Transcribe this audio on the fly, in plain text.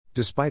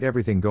Despite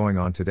everything going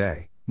on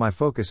today, my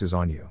focus is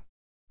on you.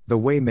 The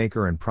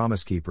Waymaker and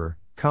Promise Keeper,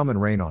 come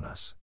and reign on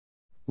us.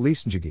 Lee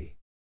Njagi.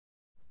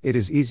 It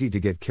is easy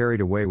to get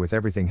carried away with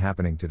everything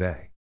happening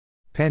today.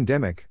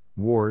 Pandemic,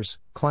 wars,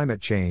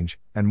 climate change,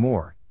 and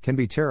more, can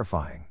be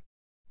terrifying.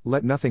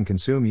 Let nothing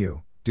consume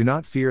you, do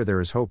not fear, there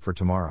is hope for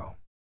tomorrow.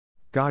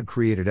 God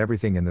created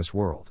everything in this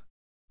world.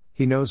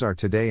 He knows our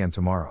today and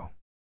tomorrow.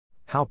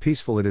 How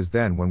peaceful it is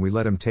then when we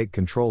let Him take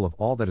control of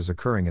all that is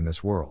occurring in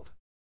this world.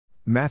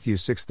 Matthew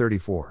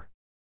 6:34.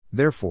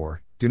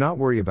 Therefore, do not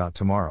worry about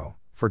tomorrow,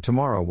 for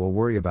tomorrow will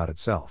worry about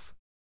itself.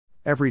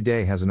 Every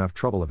day has enough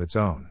trouble of its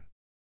own.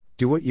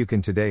 Do what you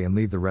can today and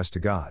leave the rest to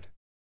God.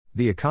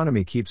 The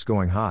economy keeps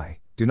going high,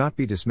 do not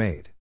be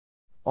dismayed.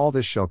 All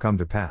this shall come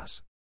to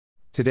pass.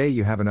 Today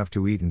you have enough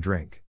to eat and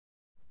drink.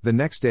 The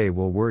next day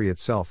will worry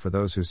itself for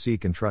those who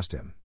seek and trust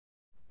Him.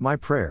 My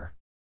prayer.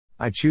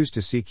 I choose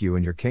to seek you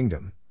and your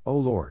kingdom, O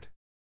Lord.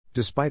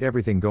 Despite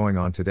everything going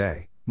on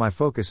today, my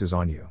focus is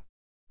on you.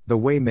 The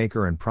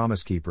Waymaker and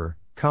Promise Keeper,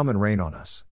 come and reign on us.